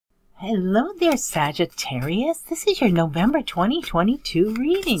Hello there, Sagittarius. This is your November 2022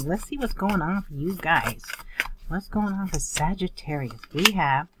 reading. Let's see what's going on for you guys. What's going on for Sagittarius? We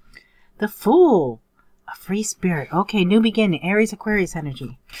have the Fool, a free spirit. Okay, new beginning, Aries, Aquarius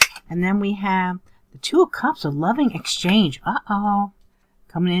energy. And then we have the Two of Cups, a loving exchange. Uh-oh.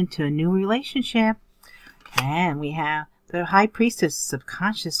 Coming into a new relationship. And we have the High Priestess,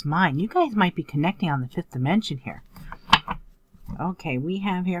 subconscious mind. You guys might be connecting on the fifth dimension here. Okay, we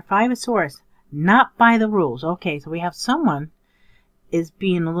have here Five of Swords, not by the rules. Okay, so we have someone is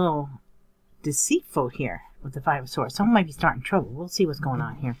being a little deceitful here with the Five of Swords. Someone might be starting trouble. We'll see what's going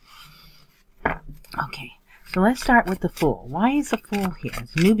on here. Okay, so let's start with the Fool. Why is the Fool here?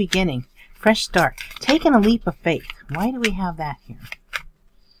 It's a new beginning, fresh start, taking a leap of faith. Why do we have that here?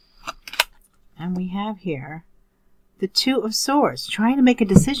 And we have here the Two of Swords, trying to make a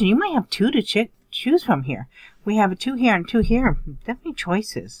decision. You might have two to choose from here. We have a two here and two here. Definitely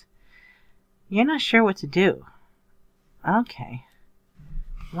choices. You're not sure what to do. Okay.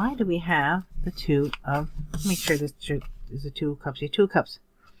 Why do we have the Two of... Let me make sure this is the Two of Cups. Yeah, Two of Cups.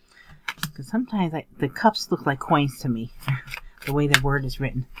 Because sometimes the cups look like coins to me. The way the word is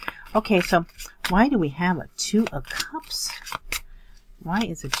written. Okay, so why do we have a Two of Cups? Why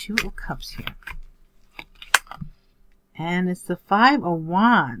is a Two of Cups here? And it's the Five of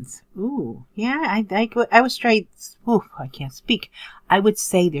Wands. Ooh, yeah, I would straight. Ooh, I can't speak. I would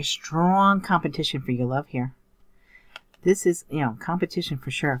say there's strong competition for your love here. This is, competition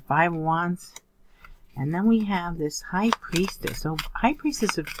for sure. Five of Wands. And then we have this High Priestess. So, High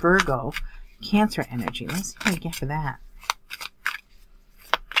Priestess of Virgo, Cancer energy. Let's see what we get for that.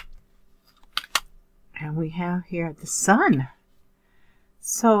 And we have here the Sun.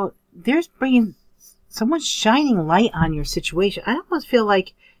 So, there's bringing... someone's shining light on your situation. I almost feel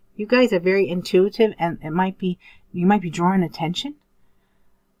like you guys are very intuitive, and you might be drawing attention.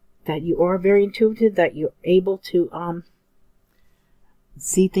 That you are very intuitive, that you're able to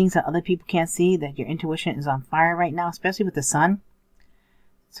see things that other people can't see, that your intuition is on fire right now, especially with the Sun.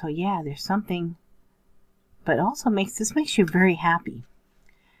 So yeah, there's something, but also makes you very happy.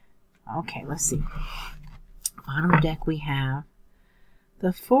 Okay, let's see. Bottom of deck we have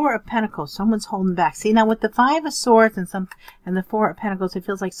the Four of Pentacles. Someone's holding back. See, now with the Five of Swords and the Four of Pentacles, it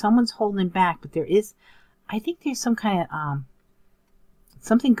feels like someone's holding back. But I think there's some kind of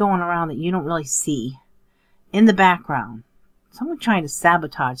something going around that you don't really see in the background. Someone trying to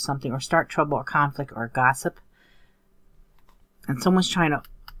sabotage something or start trouble or conflict or gossip. And someone's trying to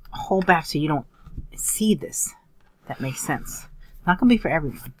hold back so you don't see this. That makes sense. Not going to be for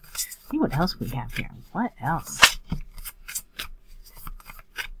everyone. See what else we have here. What else?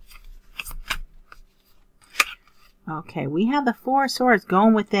 Okay, we have the Four of Swords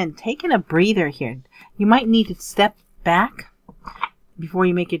going within, taking a breather here. You might need to step back before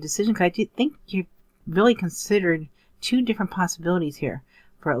you make your decision, because I do think you've really considered two different possibilities here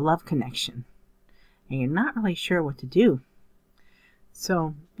for a love connection. And you're not really sure what to do.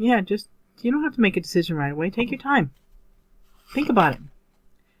 So, yeah, you don't have to make a decision right away. Take your time. Think about it.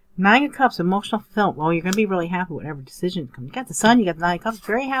 Nine of Cups, emotional fulfillment. Well, you're going to be really happy with whatever decision comes. You got the Sun, you got the Nine of Cups.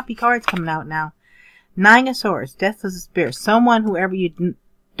 Very happy cards coming out now. Nine of Swords, Death of the Spirit. Someone, whoever you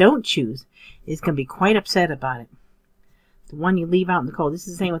don't choose, is going to be quite upset about it. The one you leave out in the cold. This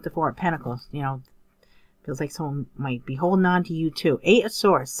is the same with the Four of Pentacles. Feels like someone might be holding on to you too. Eight of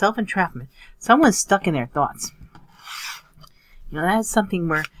Swords, self-entrapment. Someone's stuck in their thoughts. That's something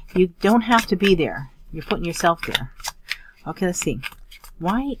where you don't have to be there. You're putting yourself there. Okay, let's see.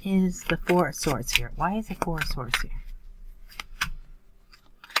 Why is the Four of Swords here? Why is the Four of Swords here?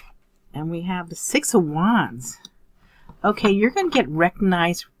 And we have the Six of Wands. Okay, you're going to get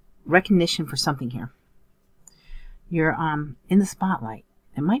recognition for something here. You're in the spotlight.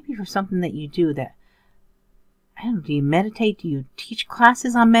 It might be for something that you do that, I don't know, do you meditate? Do you teach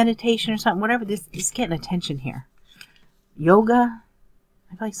classes on meditation or something? Whatever, this is getting attention here. Yoga.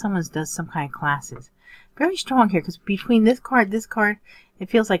 I feel like someone does some kind of classes. Very strong here, because between this card, it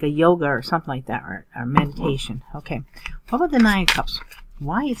feels like a yoga or something like that, or meditation. Okay, what about the Nine of Cups?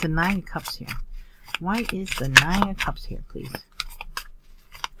 Why is the Nine of Cups here? Why is the Nine of Cups here, please?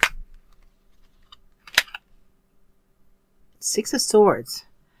 Six of Swords.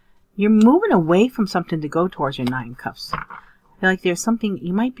 You're moving away from something to go towards your Nine of Cups. I feel like there's something,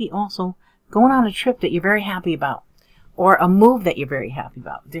 you might be also going on a trip that you're very happy about. Or a move that you're very happy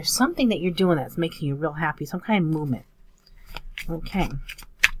about. There's something that you're doing that's making you real happy. Some kind of movement. Okay.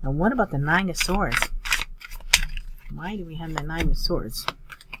 Now what about the Nine of Swords? Why do we have the Nine of Swords?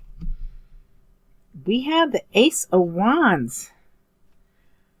 We have the Ace of Wands.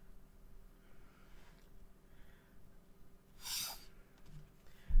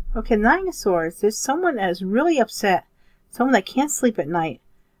 Okay, Nine of Swords. There's someone that is really upset. Someone that can't sleep at night.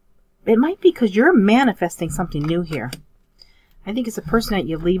 It might be because you're manifesting something new here. I think it's a person that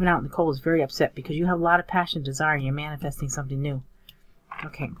you're leaving out in the cold is very upset because you have a lot of passion and desire and you're manifesting something new.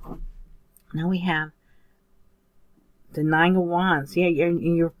 Okay. Now we have the Nine of Wands. Yeah,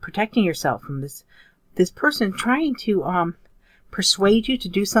 you're protecting yourself from this person trying to persuade you to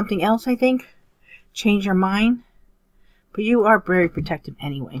do something else, I think. Change your mind. But you are very protective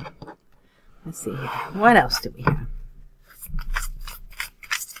anyway. Let's see here. What else do we have?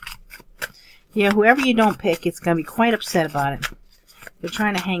 Yeah, whoever you don't pick, it's going to be quite upset about it. They're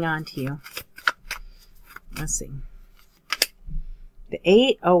trying to hang on to you. Let's see. The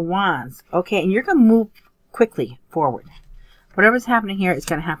Eight of Wands. Okay, and you're going to move quickly forward. Whatever's happening here is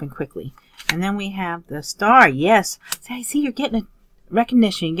going to happen quickly. And then we have the Star. Yes. See, I see you're getting a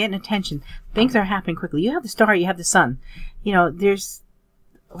recognition. You're getting attention. Things are happening quickly. You have the Star. You have the Sun. You know, there's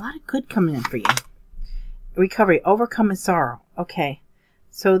a lot of good coming in for you. Recovery. Overcoming sorrow. Okay.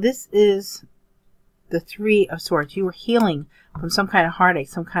 So this is the Three of Swords. You were healing from some kind of heartache,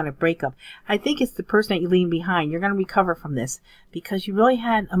 some kind of breakup. I think it's the person that you leave behind. You're going to recover from this because you really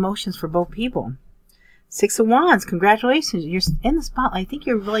had emotions for both people. Six of Wands. Congratulations. You're in the spotlight. I think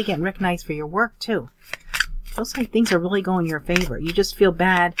you're really getting recognized for your work too. Looks like things are really going in your favor. You just feel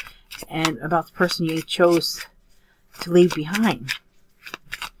bad and about the person you chose to leave behind.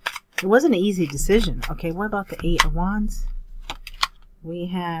 It wasn't an easy decision. Okay, what about the Eight of Wands? We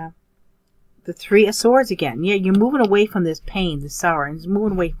have the Three of Swords again. Yeah, you're moving away from this pain, this sorrow, and it's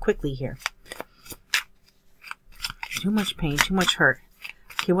moving away quickly here. Too much pain, too much hurt.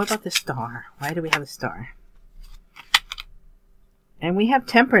 Okay, what about the Star? Why do we have a Star? And we have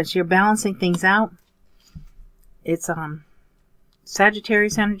Temperance. You're balancing things out. It's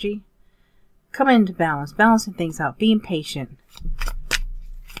Sagittarius energy. Coming into balance, balancing things out, being patient.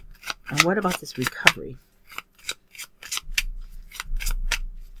 And what about this recovery?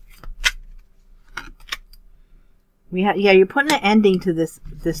 We have, yeah, you're putting an ending to this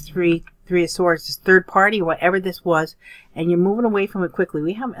three of Swords, this third party, whatever this was, and you're moving away from it quickly.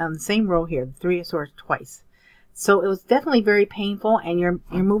 We have on the same row here, the Three of Swords twice. So it was definitely very painful, and you're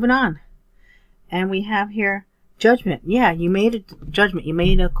moving on. And we have here Judgment. Yeah, you made a judgment. You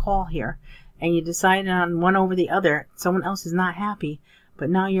made a call here, and you decided on one over the other. Someone else is not happy, but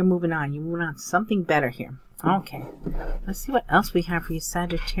now you're moving on. You're moving on to something better here. Okay, let's see what else we have for you,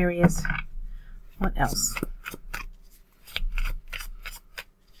 Sagittarius. What else?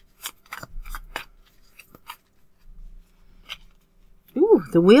 Ooh,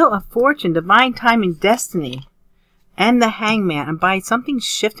 the Wheel of Fortune, divine time and destiny, and the Hangman. And by something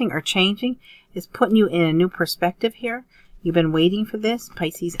shifting or changing, it's putting you in a new perspective here. You've been waiting for this,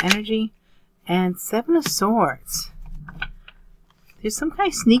 Pisces energy. And Seven of Swords. There's some kind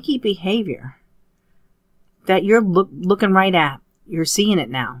of sneaky behavior that you're looking right at. You're seeing it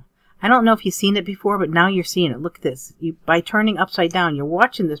now. I don't know if you've seen it before, but now you're seeing it. Look at this. By turning upside down, you're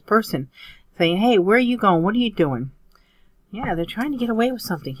watching this person saying, hey, where are you going? What are you doing? Yeah, they're trying to get away with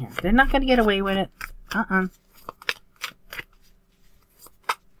something here. They're not going to get away with it.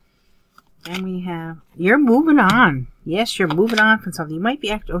 And we have, you're moving on. Yes, you're moving on from something. You might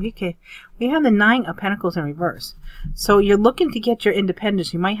be actually, okay. We have the Nine of Pentacles in reverse. So you're looking to get your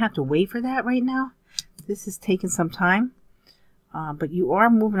independence. You might have to wait for that right now. This is taking some time. But you are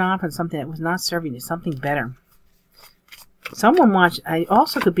moving on from something that was not serving you. Something better. Someone watch. I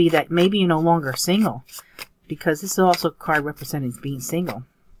also could be that maybe you're no longer single. Because this is also a card representing being single.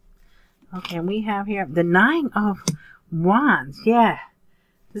 Okay, and we have here the Nine of Wands. Yeah,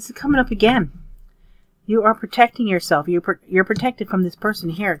 this is coming up again. You are protecting yourself. You're protected from this person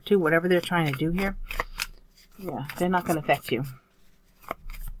here, too. Whatever they're trying to do here. Yeah, they're not going to affect you.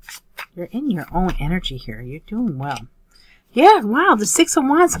 You're in your own energy here. You're doing well. Yeah, wow, the Six of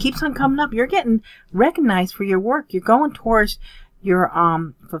Wands keeps on coming up. You're getting recognized for your work. You're going towards your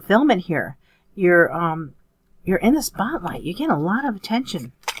fulfillment here. You're in the spotlight. You're getting a lot of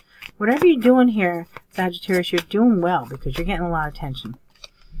attention. Whatever you're doing here, Sagittarius, you're doing well because you're getting a lot of attention.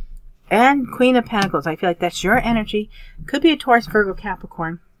 And Queen of Pentacles. I feel like that's your energy. Could be a Taurus, Virgo,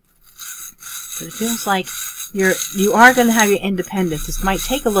 Capricorn. But it feels like you are going to have your independence. This might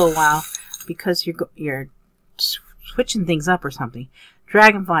take a little while because you're switching things up or something.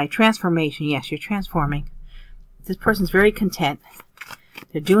 Dragonfly, transformation. Yes, you're transforming. This person's very content.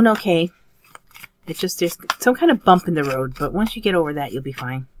 They're doing okay. It's just there's some kind of bump in the road, but once you get over that, you'll be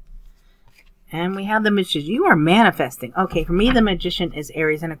fine. And we have the Magician. You are manifesting. Okay, for me, the Magician is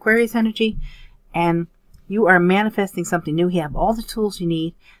Aries and Aquarius energy, and You are manifesting something new. You have all the tools you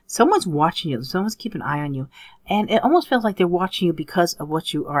need. Someone's watching you. Someone's keeping an eye on you. And it almost feels like they're watching you because of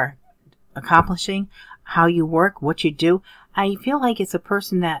what you are accomplishing, how you work, what you do. I feel like it's a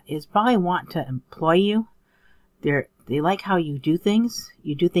person that is probably wanting to employ you. They like how you do things.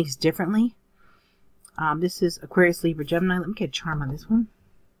 You do things differently. This is Aquarius, Libra, Gemini. Let me get a charm on this one.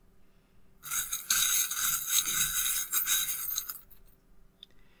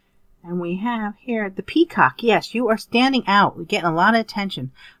 And we have here the peacock. Yes, you are standing out. We're getting a lot of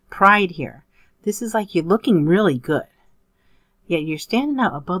attention. Pride here. This is like you're looking really good. Yet you're standing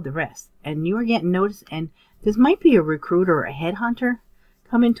out above the rest. And you are getting noticed. And this might be a recruiter or a headhunter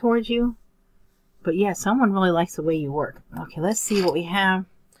coming towards you. But yeah, someone really likes the way you work. Okay, let's see what we have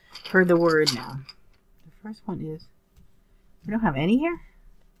for the word now. The first one is... We don't have any here?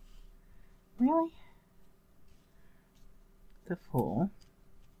 Really? The Fool.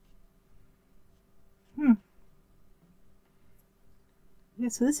 Yeah,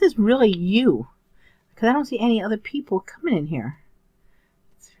 so this is really you. Because I don't see any other people coming in here.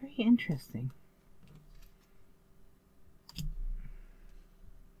 It's very interesting.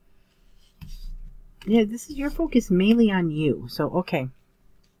 Yeah, this is your focus mainly on you. So, okay.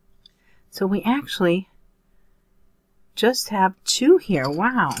 So we actually just have 2 here.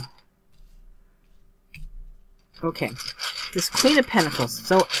 Wow. Okay. This Queen of Pentacles.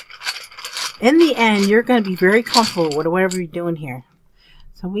 So, in the end, you're going to be very comfortable with whatever you're doing here.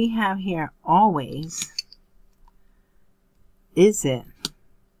 So we have here, always, is it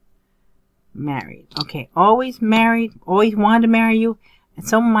married? Okay, always married, always wanted to marry you. And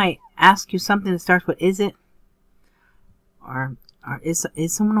someone might ask you something that starts with, is it? Or is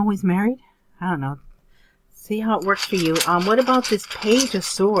someone always married? I don't know. See how it works for you. What about this Page of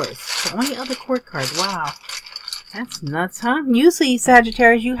Swords? The only other court card. Wow. That's nuts, huh? Usually,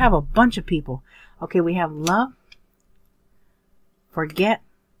 Sagittarius, you have a bunch of people. Okay, we have love, forget,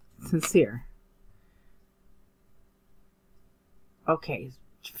 sincere. Okay,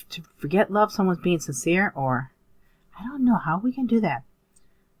 to forget love, someone's being sincere, or I don't know how we can do that.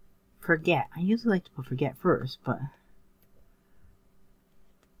 Forget. I usually like to put forget first, but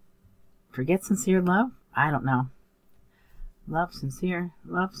forget sincere love? I don't know. Love, sincere,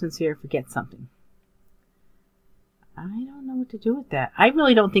 forget something. I don't know what to do with that. I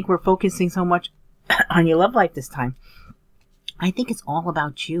really don't think we're focusing so much on your love life this time. I think it's all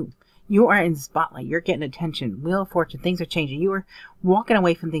about you. You are in the spotlight. You're getting attention. Wheel of Fortune. Things are changing. You are walking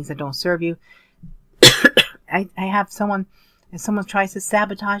away from things that don't serve you. I have someone, if someone tries to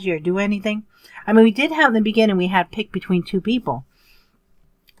sabotage you or do anything. I mean, we did have in the beginning, we had pick between 2 people.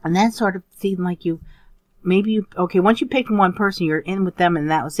 And that sort of seemed like you, maybe you, okay, once you picked one person, you're in with them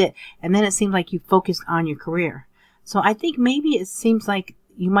and that was it. And then it seemed like you focused on your career. So I think maybe it seems like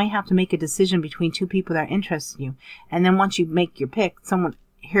you might have to make a decision between 2 people that are interested in you. And then once you make your pick, someone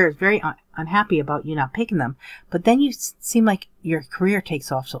here is very unhappy about you not picking them. But then you seem like your career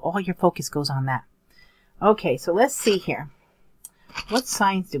takes off. So all your focus goes on that. Okay, so let's see here. What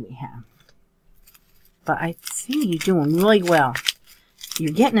signs do we have? But I see you doing really well.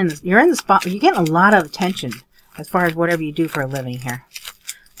 You're getting in you're in the spot. You're getting a lot of attention as far as whatever you do for a living here.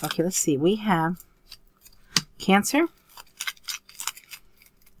 Okay, let's see. We have Cancer,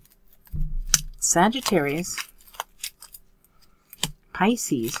 Sagittarius,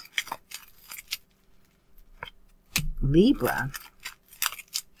 Pisces, Libra,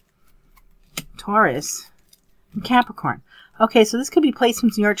 Taurus, and Capricorn. Okay, so this could be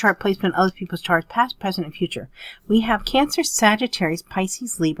placements in your chart, placement in other people's charts, past, present, and future. We have Cancer, Sagittarius,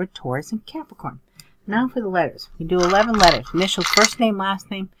 Pisces, Libra, Taurus, and Capricorn. Now for the letters. We do 11 letters. Initials, first name, last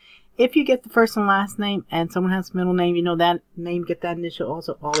name. If you get the first and last name and someone has a middle name, you know that name, get that initial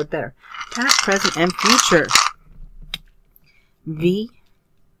also, all the better. Past, present, and future. V,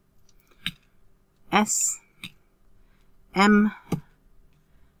 S, M,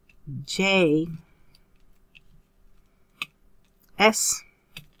 J, S,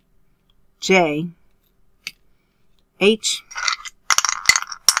 J, H,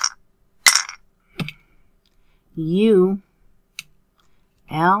 U,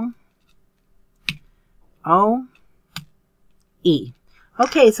 L, O, E.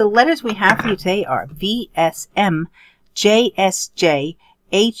 Okay, so letters we have for you today are V, S, M, J, S, J,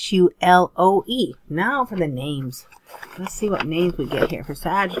 H, U, L, O, E. Now for the names. Let's see what names we get here for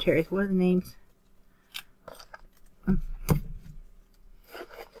Sagittarius. What are the names?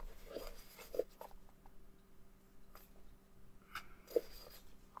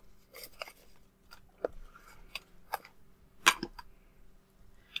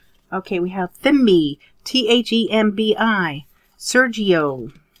 Okay, we have Thembi, Thembi,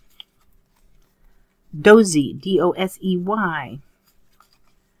 Sergio, Dosey, D-O-S-E-Y.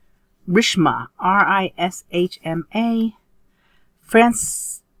 Rishma, R-I-S-H-M-A.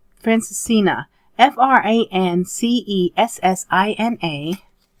 Francesina, F-R-A-N-C-E-S-S-I-N-A.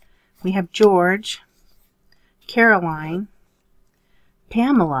 We have George, Caroline,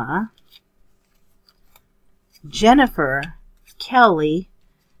 Pamela, Jennifer, Kelly,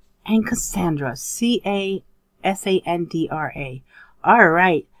 and Cassandra, C-A-S-A-N-D-R-A. All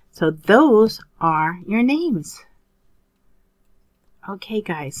right, so those are your names. Okay,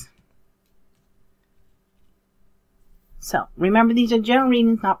 guys. So, remember, these are general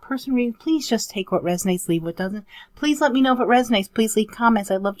readings, not personal readings. Please just take what resonates, leave what doesn't. Please let me know if it resonates. Please leave comments.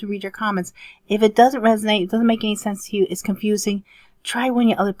 I'd love to read your comments. If it doesn't resonate, it doesn't make any sense to you, it's confusing, try one of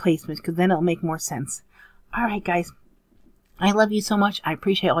your other placements, because then it'll make more sense. All right, guys. I love you so much. I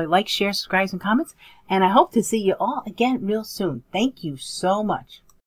appreciate all your likes, shares, subscribes, and comments. And I hope to see you all again real soon. Thank you so much.